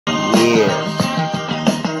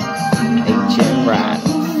Rydaz.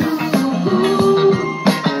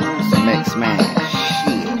 Some X-Man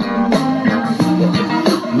shit.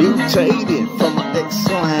 Mutated from an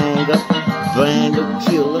ex-slanger, banger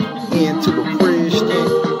killer into a Christian.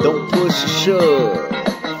 Don't push or shove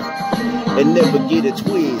and never get it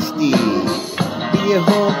twisted. Being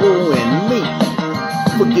humble and meek,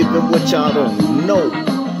 forgiving what y'all don't know.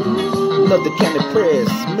 Nothing can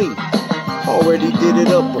impress me. Already did it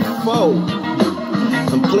up before.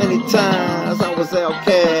 And plenty times I was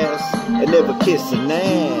outcast and never kissing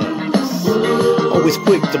ass. Always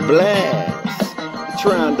quick to blast,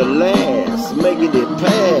 trying to last, making it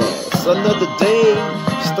pass. Another day,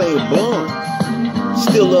 staying blunt,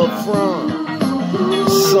 still up front.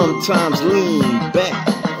 Sometimes lean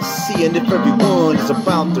back, seeing if everyone is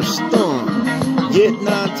about their stunt. Yet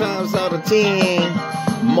 9 times out of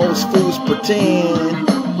 10, most fools pretend.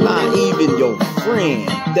 Not even your friend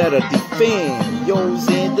that'll defend yours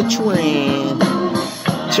in the trend.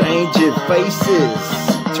 Changing faces,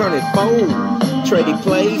 turning foes, trading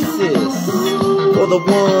places for the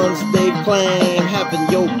ones they claim having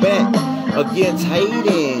your back against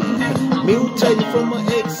hating. Mutated from an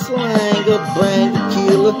ex-slanger, banger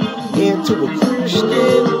killer into a Christian.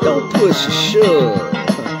 Don't push or shove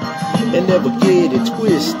and never get it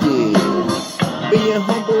twisted. Being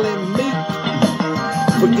humble and meek,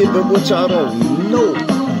 forgiving what y'all don't know.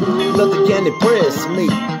 Nothing can impress me.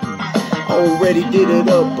 Already did it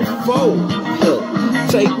up before.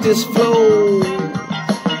 Take this flow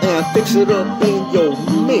and fix it up in your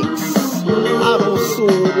mix. I don't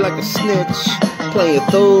soothe like a snitch, playing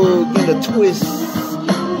thug in a twist.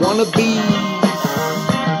 Wannabes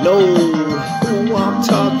know who I'm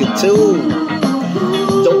talking to.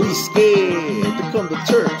 Don't be scared to come to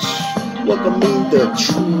church. Welcoming the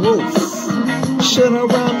truth. Should I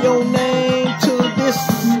rhyme your name to this?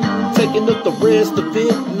 Taking up the rest of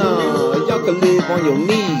it? Nah, y'all can live on your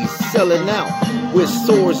knees, selling out with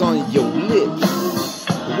sores on your lips.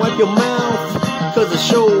 Wipe your mouth, cause it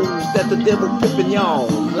shows that the devil pimping y'all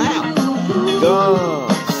loud.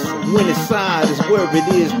 God's winning side is where it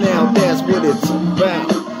is now, that's what it's about.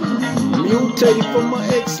 Mutated from my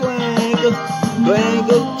ex-slanger,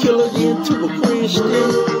 banger killer into a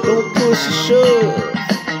Christian. Don't push or shove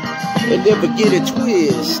and never get it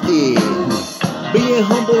twisted. Being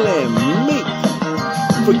humble and meek,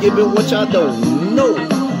 forgiving what y'all don't know.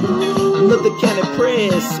 Nothing can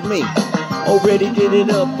impress me. Already did it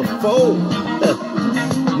up before.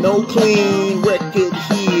 No clean record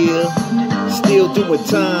here. Still doing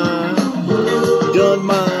time. Done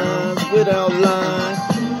mines without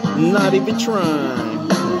lying. Not even trying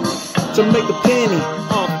to make a penny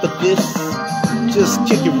off of this. Just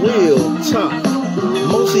kick it real tough.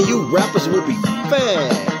 Most of you rappers will be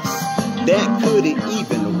fags that couldn't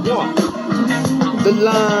even walk. The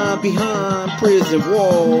line behind prison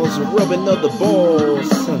walls, rubbing other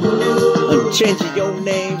balls. I'm changing your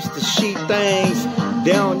names to sheep things.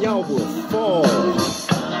 Down y'all will fall.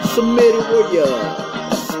 Submit it where you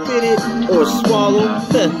spit it or swallow.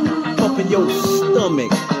 Pumping your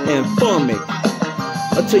stomach and vomit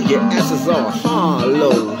until your asses are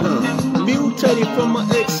hollow. Mutated from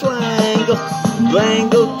an ex-slanger,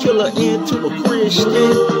 banger killer into a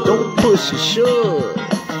Christian. Don't push or shove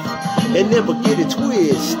and never get it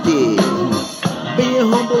twisted. Being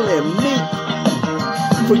humble and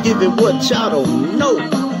meek, forgiving what y'all don't know.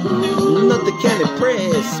 Nothing can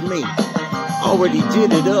impress me. Already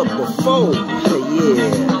did it up before.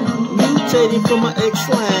 Yeah. Mutated from an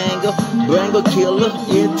ex-slanger, banger killer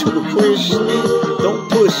into a Christian. Don't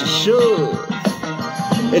push or shove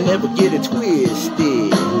and never get it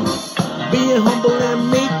twisted. Being humble and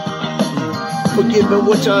meek, forgiving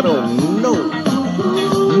what y'all don't know.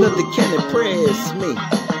 Nothing can impress me.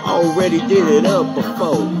 Already did it up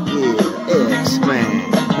before. Yeah, X-Man.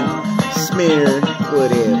 Smear,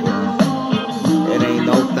 whatever. It ain't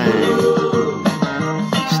no thing.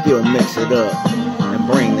 Still mix it up and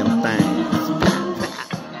bring them